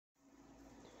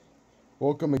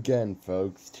Welcome again,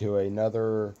 folks, to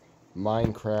another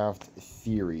Minecraft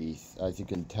series. As you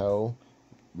can tell,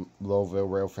 Lowellville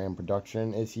Railfan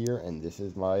Productions is here, and this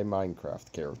is my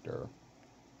Minecraft character.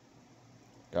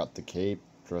 Got the cape,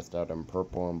 dressed out in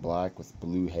purple and black with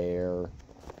blue hair.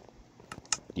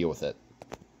 Deal with it.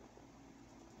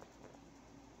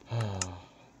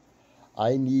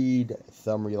 I need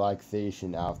some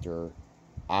relaxation after,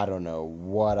 I don't know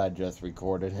what I just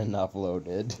recorded and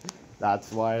uploaded.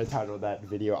 That's why I titled that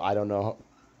video. I don't know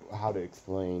how to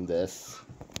explain this.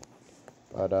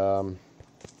 But,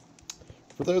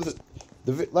 for those,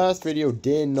 the last video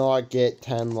did not get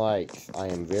 10 likes. I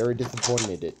am very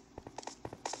disappointed.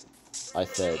 I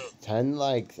said 10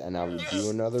 likes and I would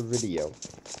do another video.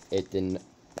 It didn't.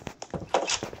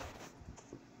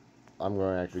 I'm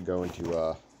going to actually go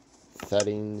into,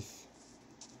 settings.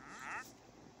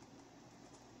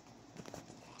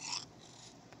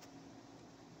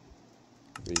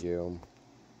 Video.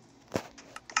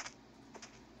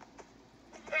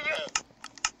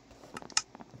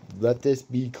 Let this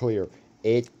be clear.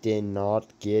 It did not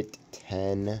get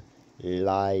 10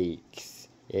 likes.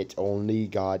 It only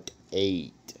got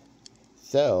 8.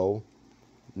 So,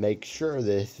 make sure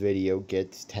this video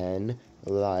gets 10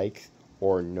 likes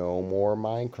or no more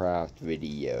Minecraft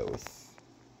videos.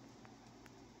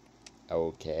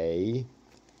 Okay.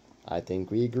 I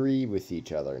think we agree with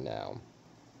each other now.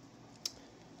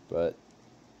 But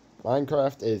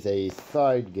Minecraft is a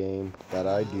side game that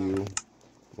I do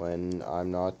when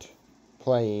I'm not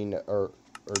playing or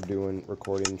doing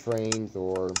recording trains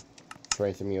or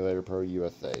Train Simulator Pro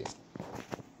USA.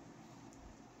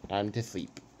 Time to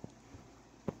sleep.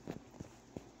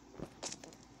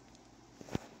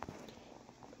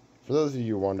 For those of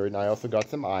you wondering, I also got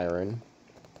some iron.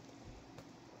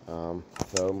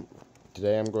 So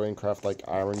today I'm going to craft like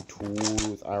iron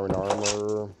tools, iron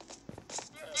armor.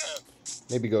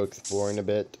 Maybe go exploring a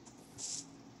bit.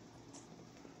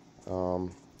 I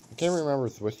can't remember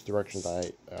which directions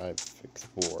I've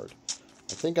explored.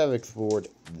 I think I've explored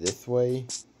this way.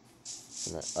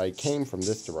 And I came from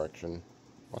this direction.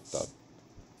 What the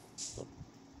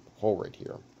hole right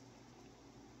here.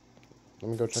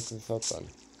 Let me go check this out then.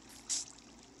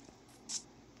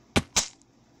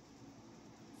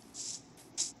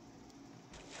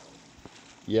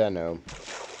 Yeah, no.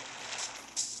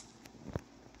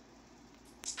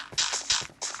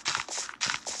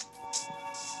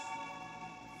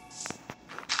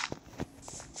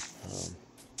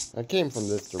 I came from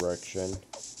this direction.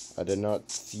 I did not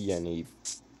see any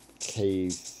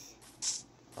caves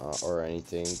or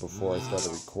anything before I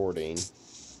started recording.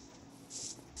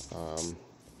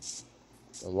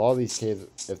 A lot of these caves,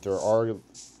 if there are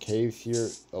caves here,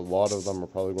 a lot of them are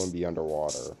probably going to be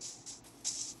underwater.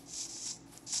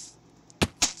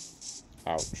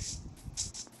 Ouch.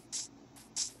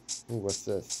 Ooh, what's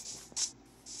this?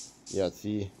 Yeah,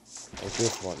 see, like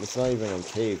this one. It's not even a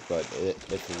cave, but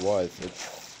if it was,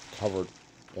 it's covered.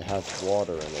 It has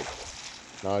water in it.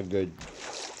 Not a good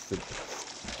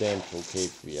substantial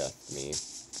cave, if you ask me.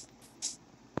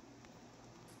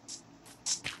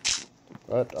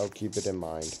 But I'll keep it in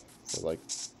mind for like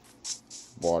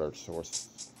water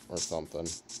source or something.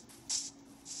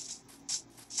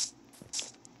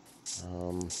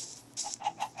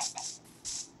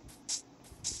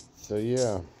 So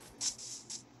yeah.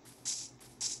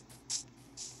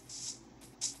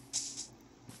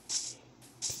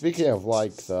 Speaking of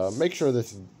likes, make sure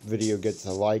this video gets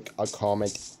a like, a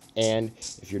comment, and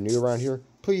if you're new around here,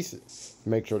 please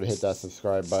make sure to hit that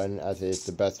subscribe button, as it is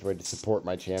the best way to support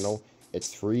my channel.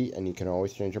 It's free, and you can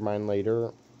always change your mind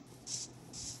later.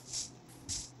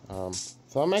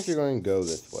 So I'm actually going to go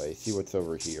this way, see what's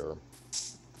over here.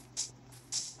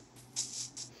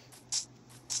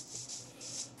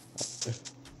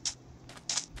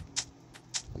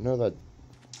 I know that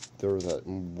there was that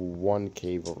one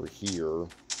cave over here.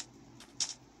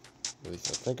 At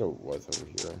least I think it was over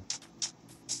here.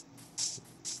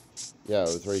 Yeah,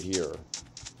 it was right here.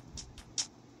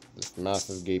 This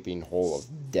massive gaping hole of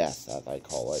death, as I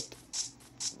call it.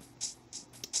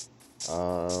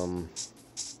 I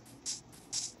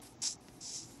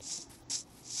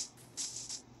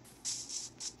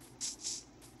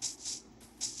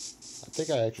think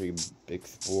I actually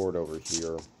explored over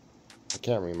here. I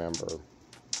can't remember.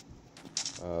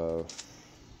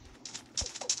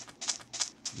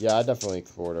 Yeah, I definitely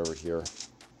explored over here.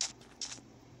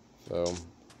 So,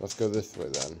 let's go this way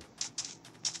then.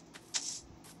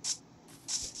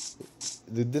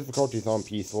 The difficulty is on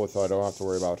peaceful, so I don't have to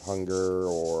worry about hunger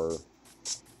or,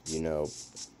 you know,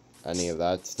 any of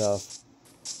that stuff.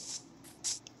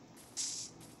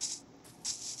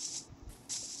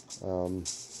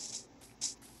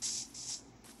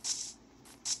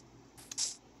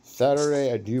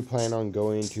 Saturday, I do plan on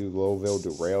going to Lowellville to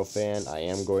Railfan. I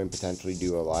am going to potentially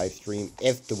do a live stream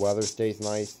if the weather stays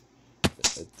nice.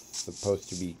 It's supposed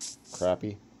to be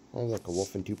crappy. Oh, look, a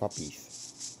wolf and two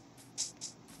puppies.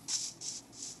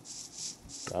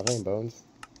 Do I have any bones?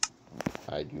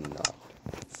 I do not.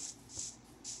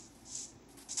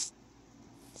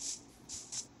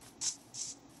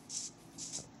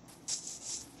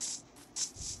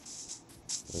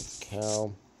 This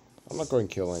cow. I'm not going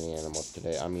to kill any animals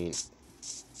today. I mean,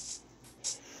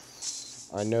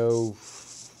 I know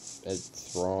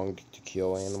it's wrong to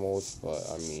kill animals, but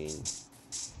I mean,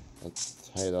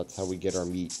 that's how we get our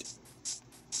meat.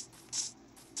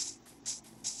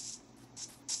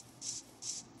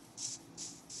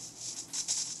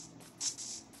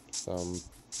 Some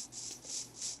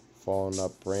fallen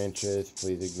up branches.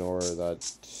 Please ignore that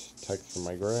text from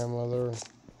my grandmother.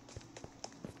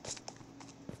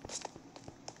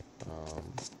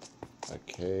 A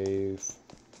cave.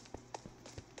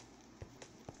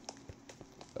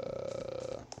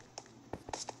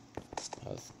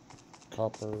 Has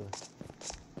copper.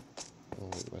 Oh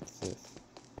wait, what's this?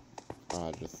 Ah,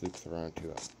 it just loops around to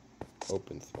an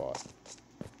open spot.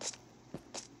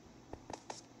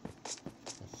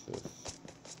 What's this?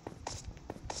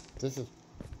 This is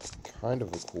kind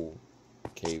of a cool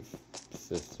cave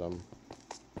system.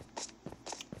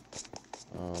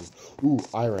 Ooh,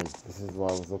 iron. This is what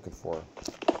I was looking for.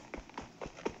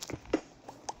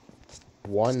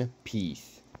 One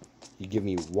piece. You give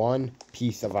me one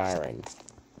piece of iron.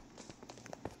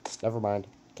 Never mind.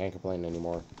 Can't complain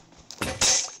anymore.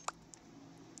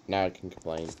 Now I can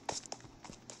complain.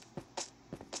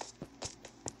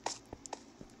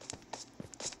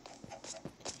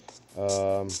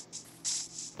 I'm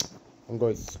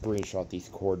going to screenshot these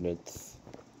coordinates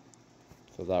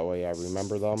so that way I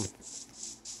remember them.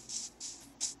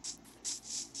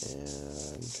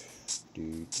 And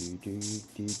do.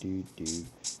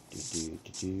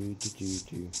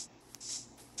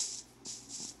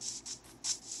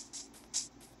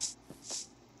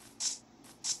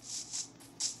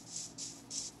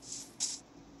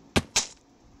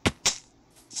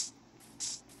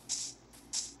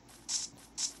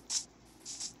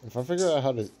 If I figure out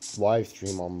how to live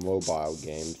stream on mobile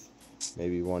games,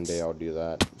 maybe one day I'll do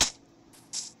that.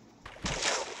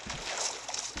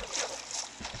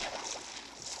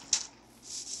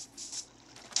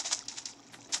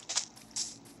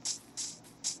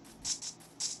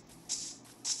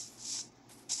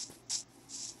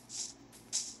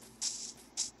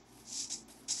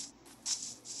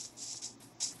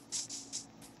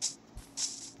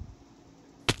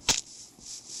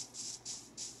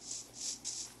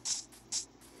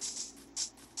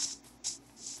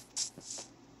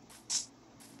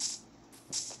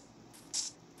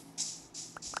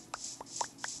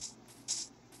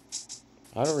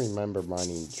 I don't remember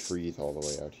mining trees all the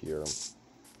way out here.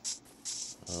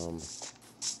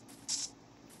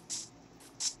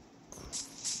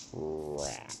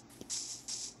 Crap. I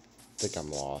think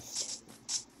I'm lost.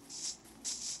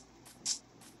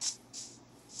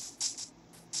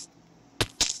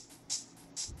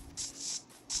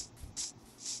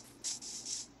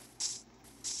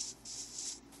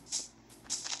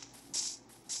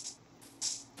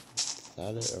 Is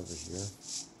that it over here?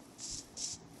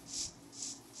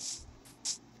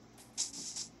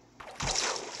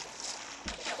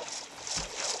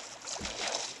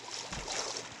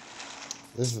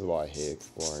 This is why I hate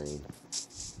exploring,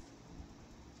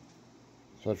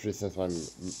 especially since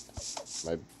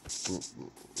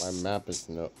my map is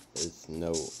no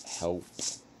help.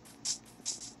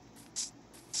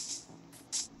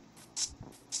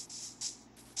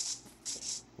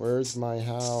 Where's my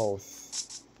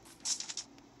house?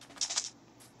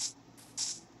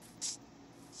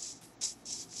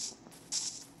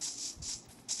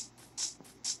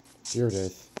 Here it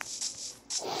is.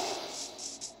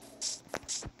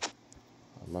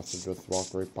 I must have just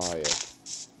walked right by it.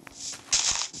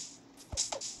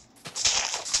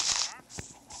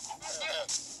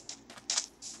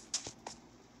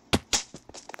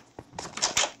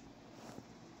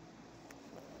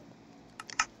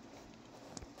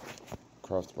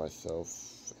 Craft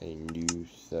myself a new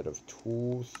set of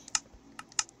tools.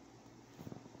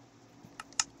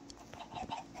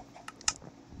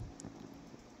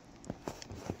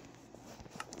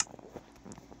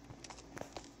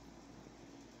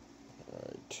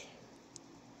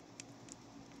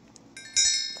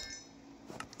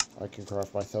 I can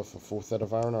craft myself a full set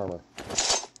of iron armor.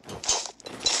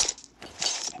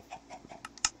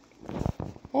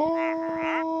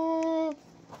 Oh!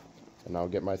 And I'll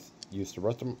get use the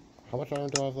rest of how much iron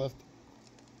do I have left?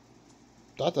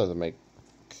 That doesn't make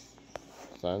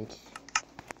sense.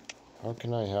 How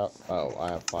can I have... Oh, I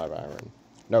have 5 iron.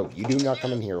 No, you do not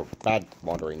come in here, bad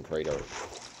wandering trader.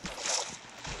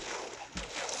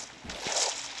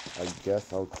 I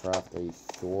guess I'll craft a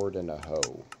sword and a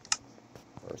hoe.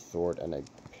 Or a sword and a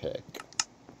pick.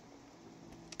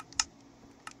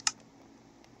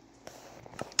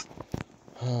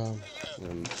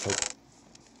 And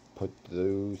put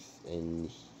those in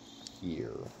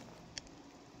here.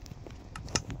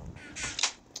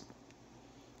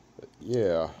 But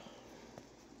yeah.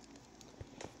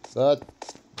 That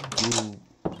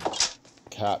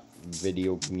cat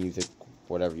video music,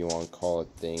 whatever you want to call it,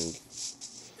 thing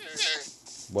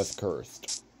was cursed.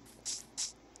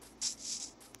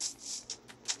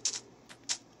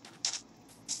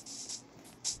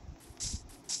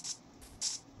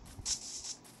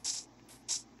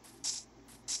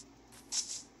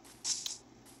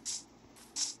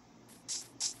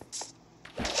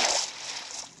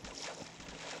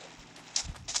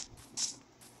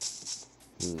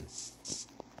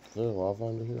 Is there lava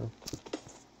under here?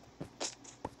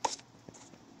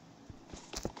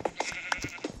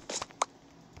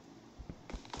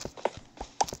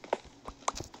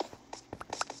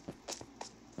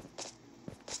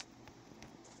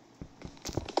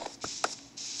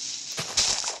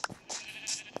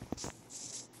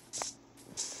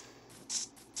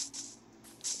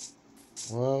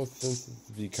 Well, since it's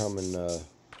becoming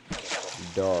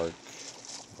dark,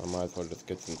 I might as well just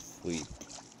get some sleep.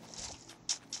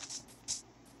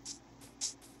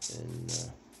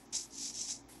 And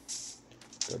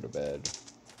go to bed.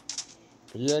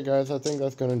 But yeah, guys, I think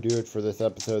that's going to do it for this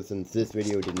episode. Since this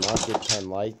video did not get 10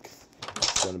 likes,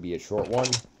 it's going to be a short one.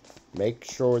 Make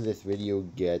sure this video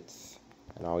gets,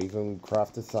 and I'll even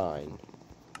craft a sign.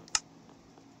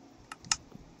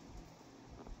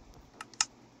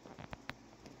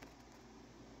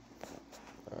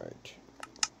 Alright.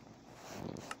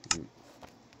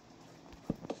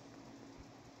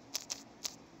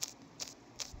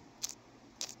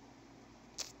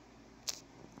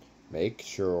 Make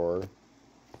sure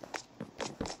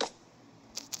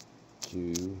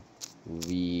to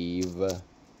leave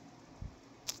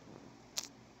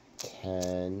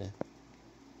 10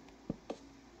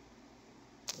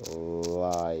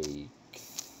 likes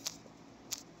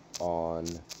on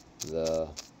the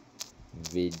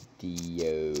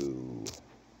video.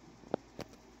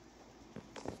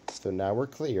 So now we're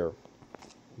clear.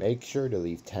 Make sure to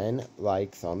leave 10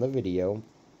 likes on the video,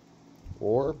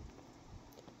 or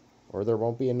there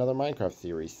won't be another Minecraft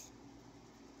series.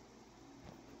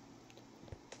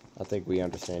 I think we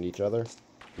understand each other.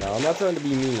 Now, I'm not trying to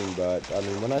be mean, but I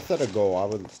mean, when I set a goal,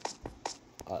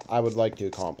 I would like to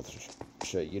accomplish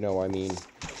it. You know what I mean?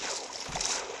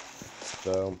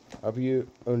 So, hope you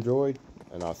enjoyed,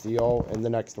 and I'll see y'all in the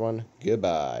next one.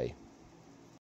 Goodbye.